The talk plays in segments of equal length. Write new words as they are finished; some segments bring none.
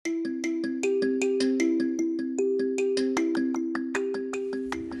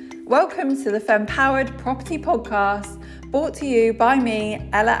Welcome to the Fempowered Property Podcast, brought to you by me,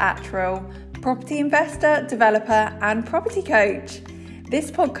 Ella Attrell, property investor, developer and property coach. This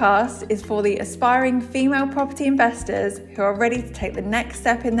podcast is for the aspiring female property investors who are ready to take the next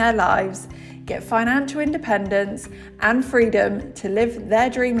step in their lives, get financial independence and freedom to live their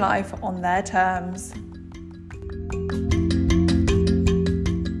dream life on their terms.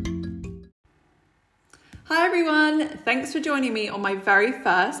 Hi everyone, thanks for joining me on my very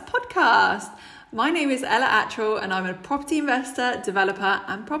first podcast. My name is Ella Attrell and I'm a property investor, developer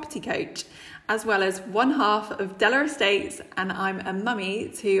and property coach, as well as one half of Della Estates, and I'm a mummy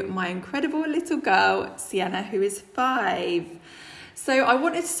to my incredible little girl, Sienna, who is 5. So I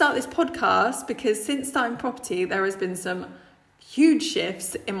wanted to start this podcast because since starting property, there has been some huge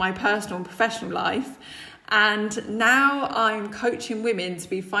shifts in my personal and professional life. And now I'm coaching women to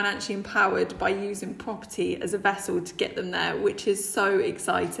be financially empowered by using property as a vessel to get them there, which is so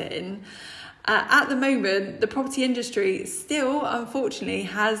exciting. At the moment, the property industry still, unfortunately,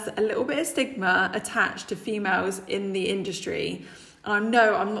 has a little bit of stigma attached to females in the industry. And I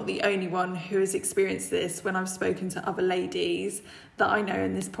know I'm not the only one who has experienced this when I've spoken to other ladies that I know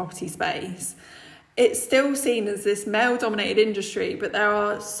in this property space. It's still seen as this male-dominated industry, but there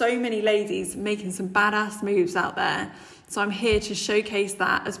are so many ladies making some badass moves out there. So I'm here to showcase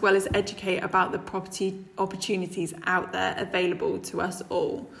that, as well as educate about the property opportunities out there available to us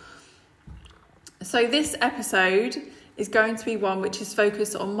all. So this episode is going to be one which is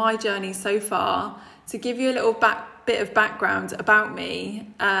focused on my journey so far, to give you a little bit of background about me.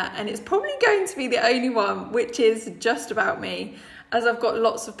 And it's probably going to be the only one which is just about me, as I've got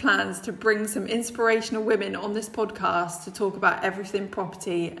lots of plans to bring some inspirational women on this podcast to talk about everything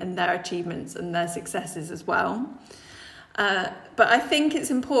property and their achievements and their successes as well. But I think it's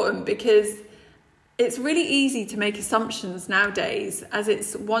important because it's really easy to make assumptions nowadays, as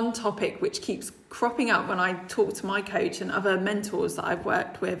it's one topic which keeps cropping up when I talk to my coach and other mentors that I've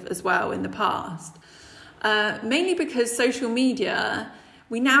worked with as well in the past. Mainly because social media,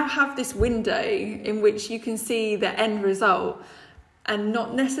 we now have this window in which you can see the end result and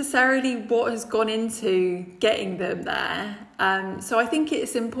not necessarily what has gone into getting them there. So I think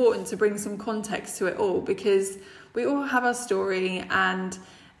it's important to bring some context to it all, because we all have our story, and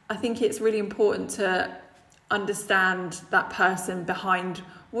I think it's really important to understand that person behind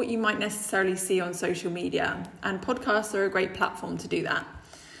what you might necessarily see on social media, and podcasts are a great platform to do that.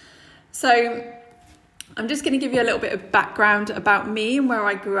 So I'm just going to give you a little bit of background about me and where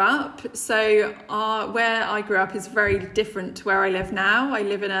I grew up. So where I grew up is very different to where I live now. I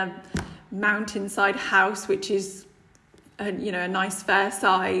live in a mountainside house, which is a nice fair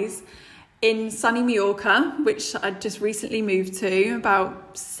size, in sunny Mallorca, which I just recently moved to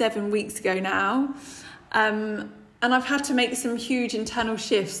about 7 weeks ago now. And I've had to make some huge internal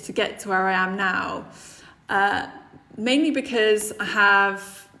shifts to get to where I am now. Mainly because I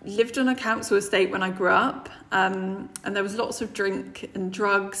have lived on a council estate when I grew up, and there was lots of drink and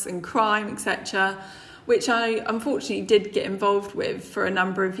drugs and crime, etc., which I unfortunately did get involved with for a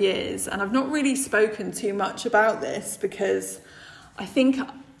number of years. And I've not really spoken too much about this because I think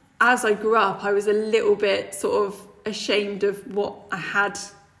as I grew up, I was a little bit sort of ashamed of what I had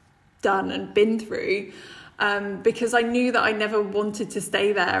done and been through, because I knew that I never wanted to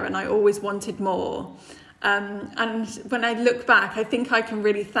stay there and I always wanted more. And when I look back, I think I can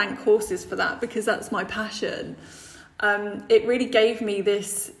really thank horses for that, because that's my passion. It really gave me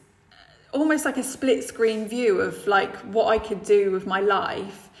this almost like a split screen view of like what I could do with my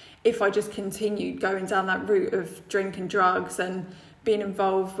life if I just continued going down that route of drink and drugs and being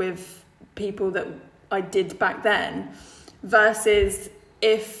involved with people that I did back then, versus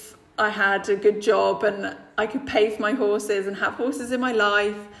if I had a good job and I could pay for my horses and have horses in my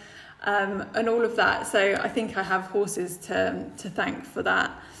life. And all of that. So I think I have horses to thank for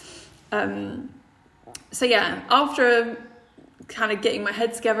that. So yeah, after kind of getting my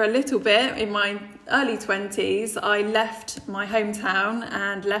head together a little bit in my early 20s, I left my hometown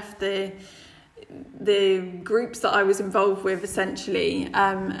and left the groups that I was involved with essentially,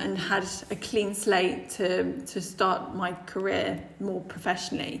 and had a clean slate to start my career more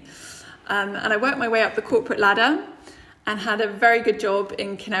professionally. And I worked my way up the corporate ladder and had a very good job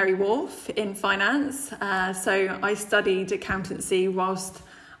in Canary Wharf in finance. So I studied accountancy whilst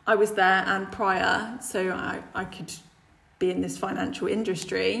I was there and prior, so I could be in this financial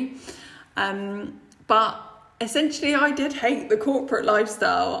industry. But essentially I did hate the corporate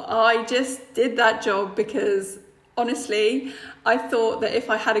lifestyle. I just did that job because honestly, I thought that if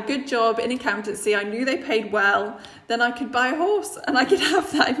I had a good job in accountancy, I knew they paid well, then I could buy a horse and I could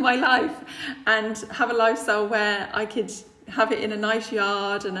have that in my life and have a lifestyle where I could have it in a nice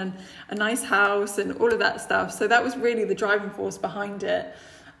yard and a nice house and all of that stuff. So that was really the driving force behind it.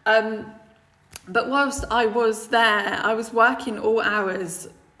 But whilst I was there, I was working all hours,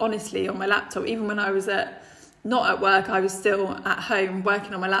 honestly, on my laptop. Even when I was not at work, I was still at home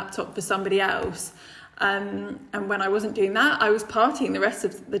working on my laptop for somebody else. And when I wasn't doing that, I was partying the rest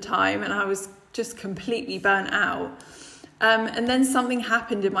of the time, and I was just completely burnt out. And then something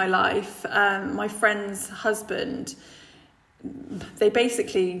happened in my life. My friend's husband, they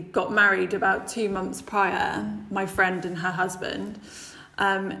basically got married about 2 months prior, my friend and her husband.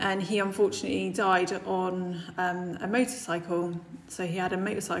 And he unfortunately died on a motorcycle. So he had a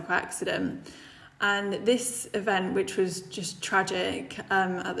motorcycle accident. And this event, which was just tragic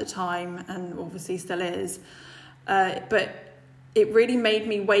at the time, and obviously still is, but it really made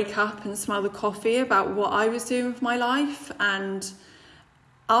me wake up and smell the coffee about what I was doing with my life. And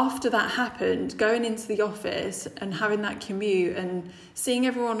after that happened, going into the office and having that commute and seeing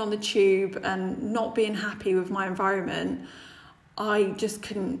everyone on the tube and not being happy with my environment, I just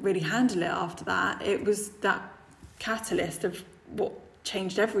couldn't really handle it after that. It was that catalyst of what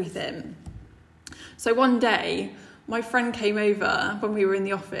changed everything. So one day, my friend came over when we were in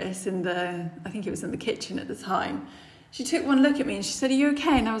the office I think it was in the kitchen at the time. She took one look at me and she said, "Are you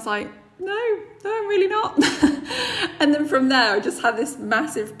okay?" And I was like, no, I'm really not. And then from there, I just had this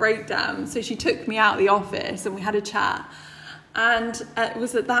massive breakdown. So she took me out of the office and we had a chat. And it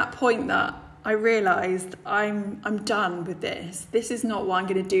was at that point that I realised I'm done with this. This is not what I'm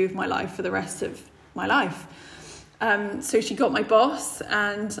going to do with my life for the rest of my life. So she got my boss,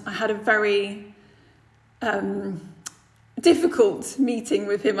 and I had a very difficult meeting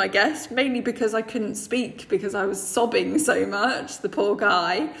with him, I guess, mainly because I couldn't speak because I was sobbing so much, the poor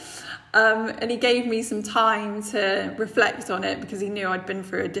guy. And he gave me some time to reflect on it because he knew I'd been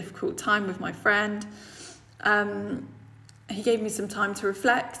through a difficult time with my friend. He gave me some time to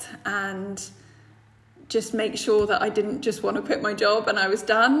reflect and just make sure that I didn't just want to quit my job and I was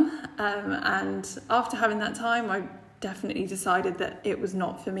done. And after having that time, I definitely decided that it was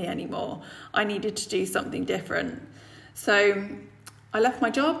not for me anymore. I needed to do something different. So I left my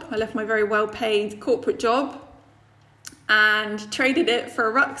job. I left my very well-paid corporate job and traded it for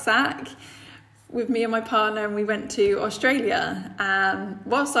a rucksack with me and my partner, and we went to Australia.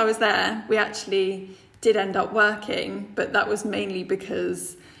 Whilst I was there, we actually did end up working, but that was mainly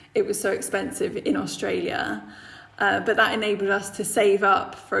because it was so expensive in Australia. But that enabled us to save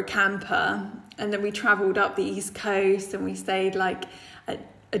up for a camper, and then we travelled up the East Coast and we stayed like at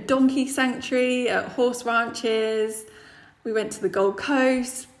a donkey sanctuary, at horse ranches. We went to the Gold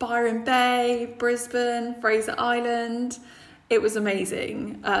Coast, Byron Bay, Brisbane, Fraser Island. It was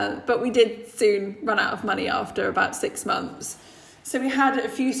amazing, but we did soon run out of money after about 6 months. So we had a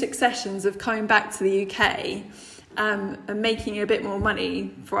few successions of coming back to the UK and making a bit more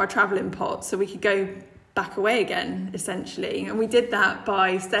money for our travelling pot so we could go back away again, essentially. And we did that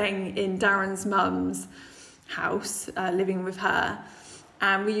by staying in Darren's mum's house, living with her.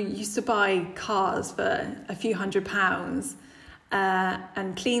 And we used to buy cars for a few £100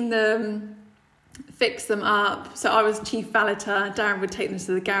 and clean them, fix them up. So I was chief valeter. Darren would take them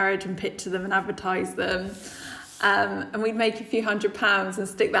to the garage and picture them and advertise them. And we'd make a few £100 and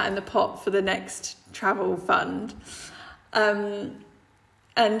stick that in the pot for the next travel fund.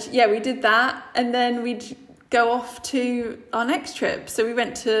 And yeah, we did that. And then we'd go off to our next trip. So we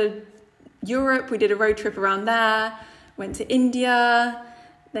went to Europe. We did a road trip around there. Went to India.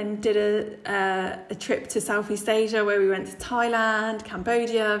 Then did a trip to Southeast Asia where we went to Thailand,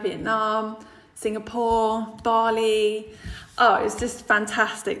 Cambodia, Vietnam, Singapore, Bali. Oh, it was just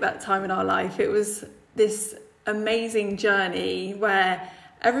fantastic that time in our life. It was this amazing journey where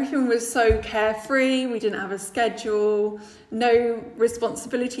everything was so carefree. We didn't have a schedule, no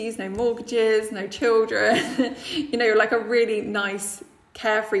responsibilities, no mortgages, no children. Like a really nice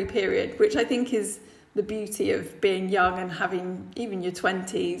carefree period, which I think is the beauty of being young and having even your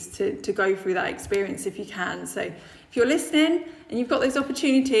 20s to go through that experience if you can. So if you're listening and you've got those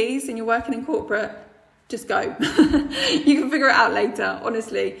opportunities and you're working in corporate, just go. You can figure it out later.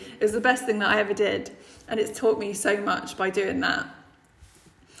 Honestly, it was the best thing that I ever did. And it's taught me so much by doing that.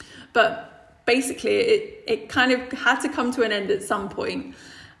 But basically, it kind of had to come to an end at some point.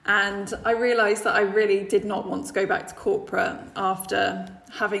 And I realised that I really did not want to go back to corporate after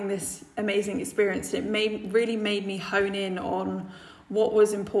having this amazing experience. It really made me hone in on what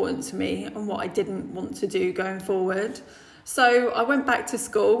was important to me and what I didn't want to do going forward. So I went back to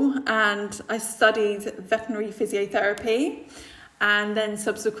school and I studied veterinary physiotherapy, and then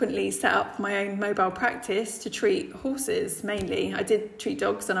subsequently set up my own mobile practice to treat horses mainly. I did treat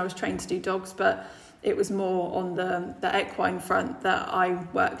dogs and I was trained to do dogs, but it was more on the equine front that I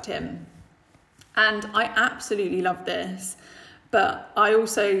worked in. And I absolutely loved this. But I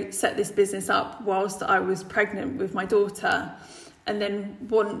also set this business up whilst I was pregnant with my daughter. And then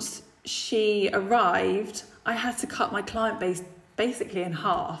once she arrived, I had to cut my client base basically in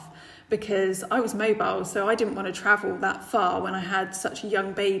half because I was mobile. So I didn't want to travel that far when I had such a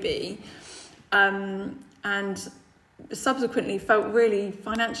young baby. And subsequently felt really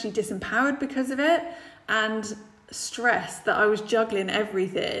financially disempowered because of it and stressed that I was juggling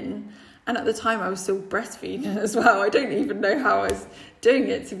everything. And at the time I was still breastfeeding as well. I don't even know how I was doing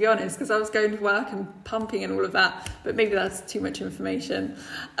it, to be honest, because I was going to work and pumping and all of that, but maybe that's too much information.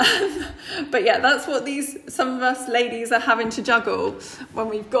 But yeah, that's what some of us ladies are having to juggle when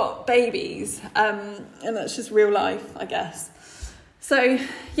we've got babies. And that's just real life, I guess. So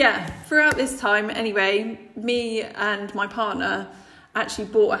yeah, throughout this time anyway, me and my partner actually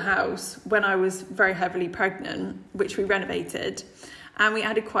bought a house when I was very heavily pregnant, which we renovated, and we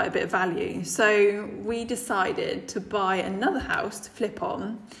added quite a bit of value. So we decided to buy another house to flip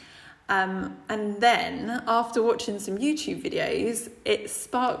on. And then after watching some YouTube videos, it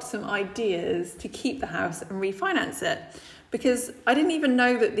sparked some ideas to keep the house and refinance it, because I didn't even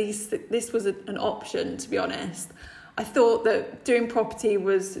know that this was an option, to be honest. I thought that doing property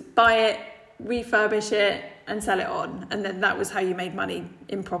was buy it, refurbish it and sell it on. And then that was how you made money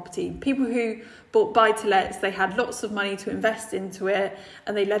in property. People who bought buy-to-lets, they had lots of money to invest into it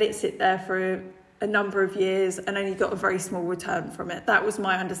and they let it sit there for a number of years and only got a very small return from it. That was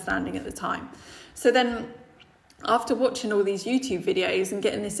my understanding at the time. So then after watching all these YouTube videos and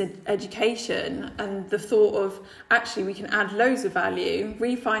getting this education and the thought of actually we can add loads of value,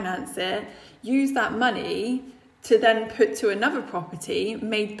 refinance it, use that money to then put to another property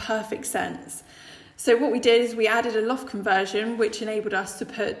made perfect sense. So what we did is we added a loft conversion, which enabled us to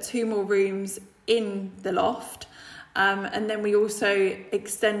put 2 more rooms in the loft. And then we also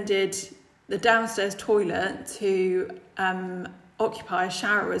extended the downstairs toilet to occupy a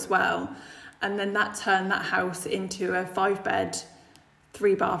shower as well. And then that turned that house into a 5-bed,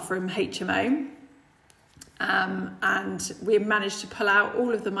 3-bathroom HMO. And we managed to pull out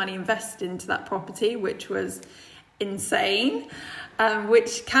all of the money invested into that property, which was insane,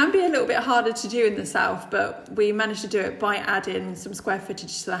 which can be a little bit harder to do in the south, but we managed to do it by adding some square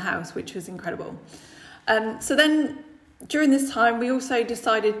footage to the house, which was incredible. So then during this time, we also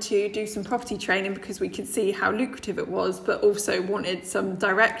decided to do some property training because we could see how lucrative it was, but also wanted some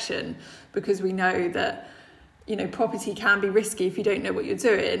direction because we know that, you know, property can be risky if you don't know what you're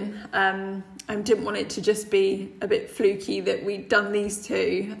doing. And didn't want it to just be a bit fluky that we'd done these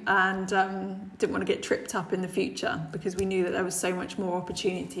two and didn't want to get tripped up in the future because we knew that there was so much more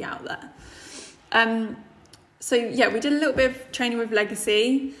opportunity out there. So yeah, we did a little bit of training with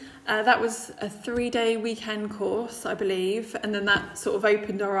Legacy. That was a 3-day weekend course, I believe. And then that sort of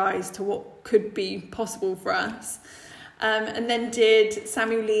opened our eyes to what could be possible for us. And then did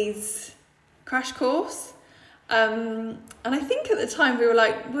Samuel Lee's crash course. And I think at the time we were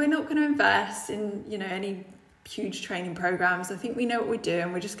like, we're not going to invest in, you know, any huge training programs. I think we know what we're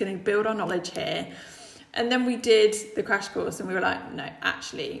doing. We're just going to build our knowledge here. And then we did the crash course and we were like, no,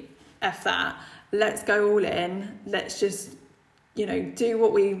 actually, F that. Let's go all in. Let's just, you know, do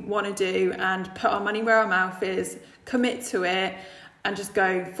what we want to do and put our money where our mouth is, commit to it and just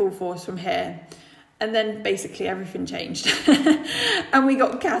go full force from here. And then basically everything changed and we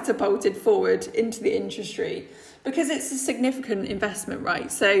got catapulted forward into the industry because it's a significant investment,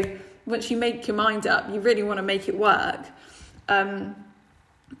 right? So once you make your mind up, you really want to make it work. And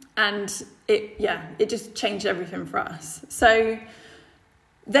it just changed everything for us. So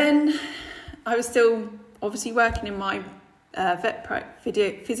then I was still obviously working in my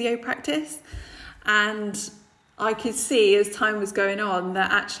physio practice, and I could see as time was going on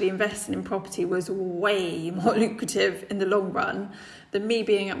that actually investing in property was way more lucrative in the long run than me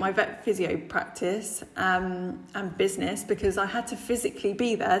being at my vet physio practice and business, because I had to physically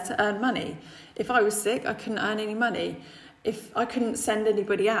be there to earn money. If I was sick, I couldn't earn any money. If I couldn't send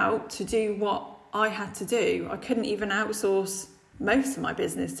anybody out to do what I had to do, I couldn't even outsource most of my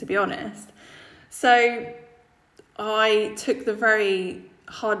business, to be honest. So I took the very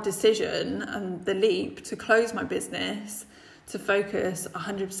hard decision and the leap to close my business to focus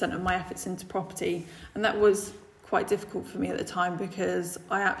 100% of my efforts into property. And that was quite difficult for me at the time because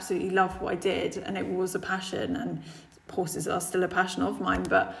I absolutely loved what I did and it was a passion, and horses are still a passion of mine,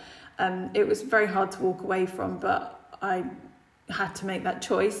 but it was very hard to walk away from, but I had to make that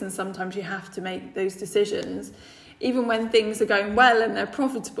choice. And sometimes you have to make those decisions even when things are going well and they're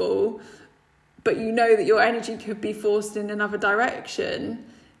profitable, but you know that your energy could be forced in another direction.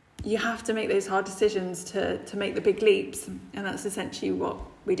 you have to make those hard decisions to make the big leaps, and that's essentially what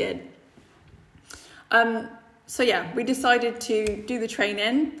we did. So yeah, we decided to do the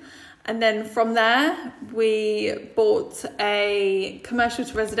training, and then from there we bought a commercial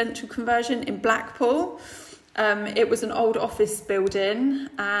to residential conversion in Blackpool. It was an old office building,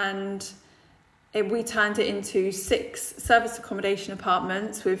 and we turned it into 6 service accommodation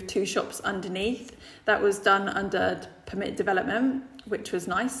apartments with 2 shops underneath. That was done under permitted development, which was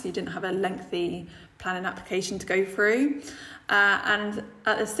nice. You didn't have a lengthy planning application to go through. And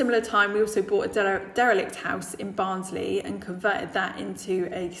at a similar time, we also bought a derelict house in Barnsley and converted that into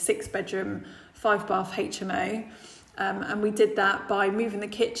a 6-bedroom, 5-bath HMO. And we did that by moving the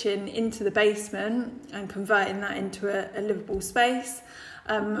kitchen into the basement and converting that into a livable space.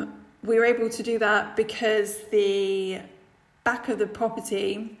 We were able to do that because the back of the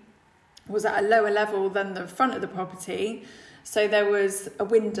property was at a lower level than the front of the property. So there was a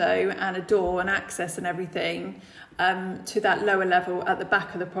window and a door and access and everything to that lower level at the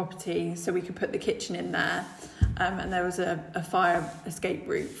back of the property, so we could put the kitchen in there, and there was a fire escape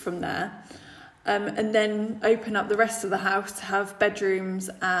route from there, and then open up the rest of the house to have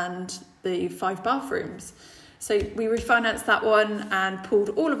bedrooms and the 5 bathrooms. So we refinanced that one and pulled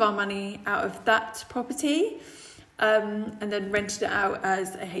all of our money out of that property, and then rented it out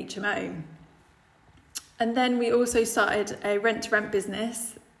as a HMO. And then we also started a rent-to-rent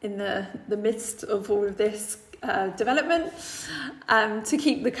business in the midst of all of this development, to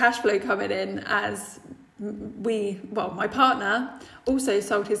keep the cash flow coming in, as my partner also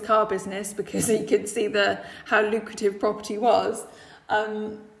sold his car business because he could see how lucrative property was.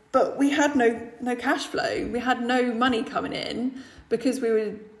 But we had no cash flow. We had no money coming in because we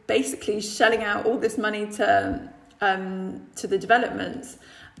were basically shelling out all this money to the developments,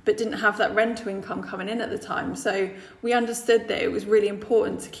 but didn't have that rental income coming in at the time. So we understood that it was really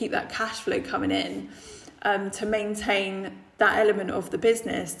important to keep that cash flow coming in, to maintain that element of the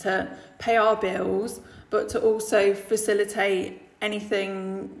business, to pay our bills, but to also facilitate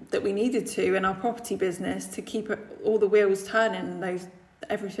anything that we needed to in our property business to keep all the wheels turning,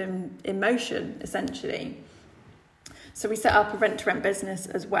 everything in motion, essentially. So we set up a rent-to-rent business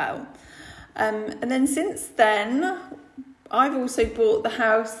as well. And then since then, I've also bought the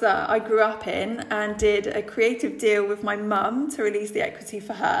house that I grew up in and did a creative deal with my mum to release the equity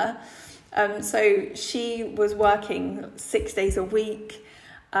for her. So she was working 6 days a week,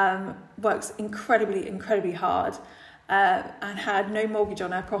 works incredibly hard, and had no mortgage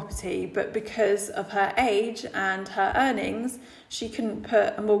on her property. But because of her age and her earnings, she couldn't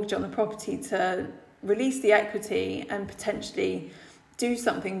put a mortgage on the property to release the equity and potentially do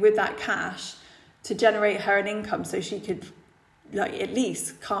something with that cash to generate her an income so she could at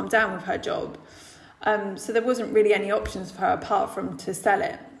least calm down with her job. So there wasn't really any options for her apart from to sell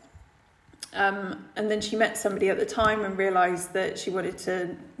it. And then she met somebody at the time and realised that she wanted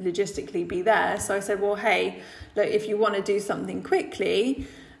to logistically be there. So I said, well, hey, look, if you want to do something quickly,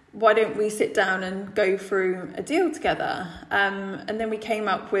 why don't we sit down and go through a deal together? And then we came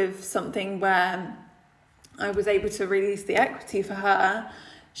up with something where I was able to release the equity for her.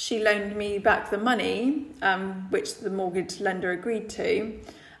 She loaned me back the money, which the mortgage lender agreed to.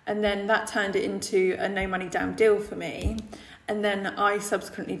 And then that turned it into a no money down deal for me. And then I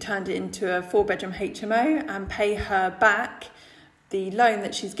subsequently turned it into a 4-bedroom HMO and pay her back the loan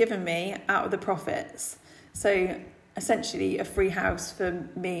that she's given me out of the profits. So essentially a free house for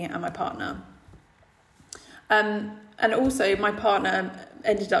me and my partner. And also my partner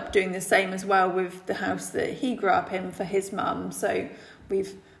ended up doing the same as well with the house that he grew up in for his mum. So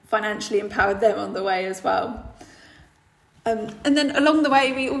we've financially empowered them on the way as well. And then along the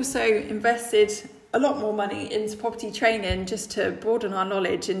way, we also invested a lot more money into property training just to broaden our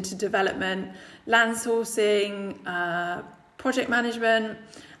knowledge into development, land sourcing, project management.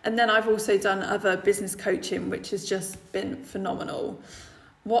 And then I've also done other business coaching, which has just been phenomenal.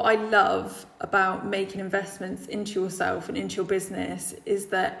 What I love about making investments into yourself and into your business is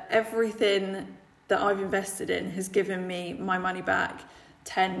that everything that I've invested in has given me my money back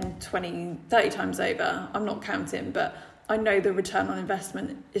 10, 20, 30 times over. I'm not counting, but I know the return on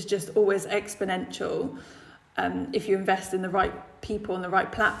investment is just always exponential if you invest in the right people and the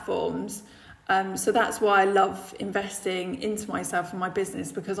right platforms. So that's why I love investing into myself and my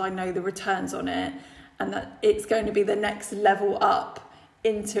business, because I know the returns on it and that it's going to be the next level up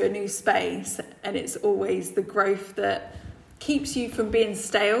into a new space. And it's always the growth that keeps you from being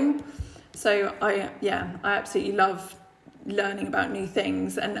stale. So I absolutely love learning about new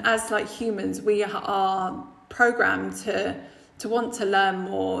things. And as humans, we are programmed to want to learn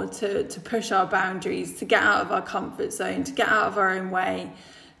more, to push our boundaries, to get out of our comfort zone, to get out of our own way,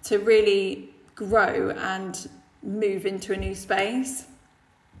 to really grow and move into a new space.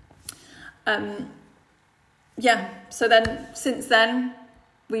 So then since then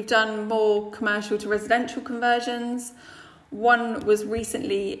we've done more commercial to residential conversions. One was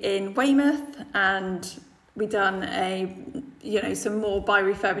recently in Weymouth, and we done some more buy,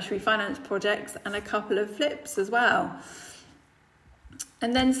 refurbish, refinance projects and a couple of flips as well.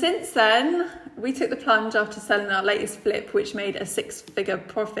 And then since then, we took the plunge after selling our latest flip, which made a 6-figure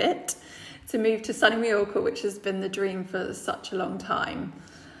profit, to move to sunny Mallorca, which has been the dream for such a long time.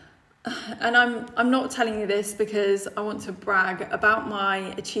 And I'm not telling you this because I want to brag about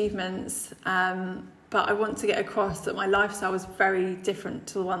my achievements, but I want to get across that my lifestyle was very different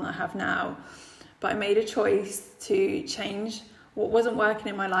to the one that I have now. But I made a choice to change what wasn't working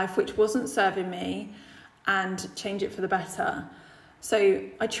in my life, which wasn't serving me, and change it for the better. So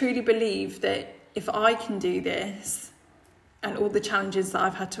I truly believe that if I can do this and all the challenges that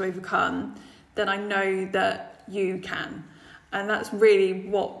I've had to overcome, then I know that you can. And that's really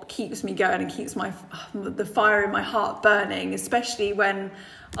what keeps me going and keeps the fire in my heart burning, especially when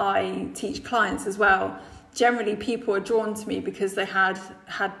I teach clients as well. Generally, people are drawn to me because they had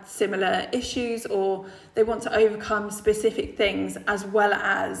similar issues, or they want to overcome specific things as well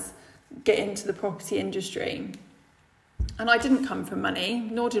as get into the property industry. And I didn't come from money,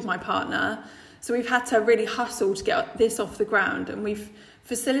 nor did my partner. So we've had to really hustle to get this off the ground, and we've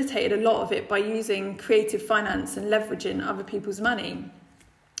facilitated a lot of it by using creative finance and leveraging other people's money.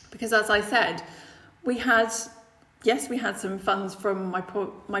 Because as I said, we had some funds from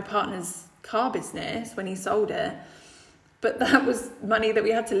my partner's car business when he sold it, but that was money that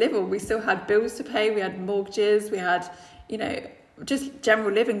we had to live on. We still had bills to pay, we had mortgages, we had, just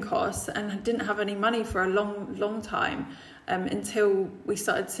general living costs, and didn't have any money for a long time until we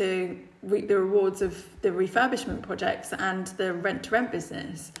started to reap the rewards of the refurbishment projects and the rent-to-rent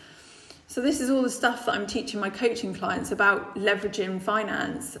business. So this is all the stuff that I'm teaching my coaching clients about, leveraging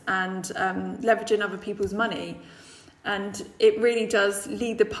finance and leveraging other people's money. And it really does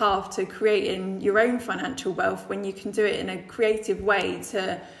lead the path to creating your own financial wealth when you can do it in a creative way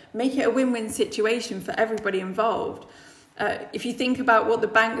to make it a win-win situation for everybody involved. If you think about what the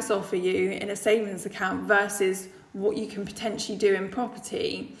banks offer you in a savings account versus what you can potentially do in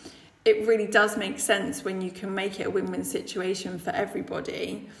property, it really does make sense when you can make it a win-win situation for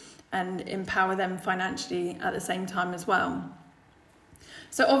everybody and empower them financially at the same time as well.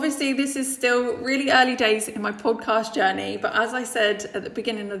 So obviously this is still really early days in my podcast journey, but as I said at the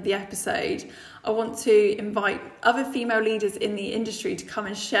beginning of the episode, I want to invite other female leaders in the industry to come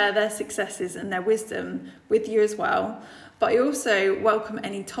and share their successes and their wisdom with you as well. But I also welcome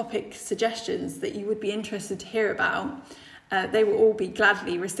any topic suggestions that you would be interested to hear about. They will all be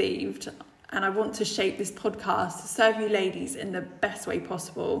gladly received. And I want to shape this podcast to serve you ladies in the best way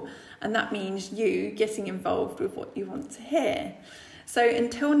possible. And that means you getting involved with what you want to hear. So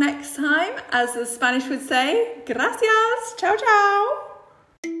until next time, as the Spanish would say, gracias, ciao, ciao.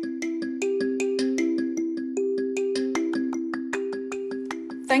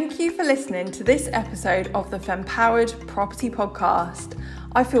 Thank you for listening to this episode of the Fempowered Property Podcast.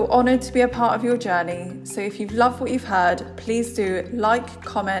 I feel honoured to be a part of your journey, so if you've loved what you've heard, please do like,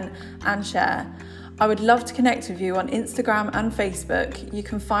 comment and share. I would love to connect with you on Instagram and Facebook. You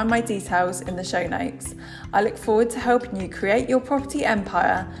can find my details in the show notes. I look forward to helping you create your property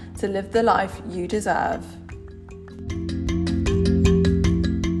empire to live the life you deserve.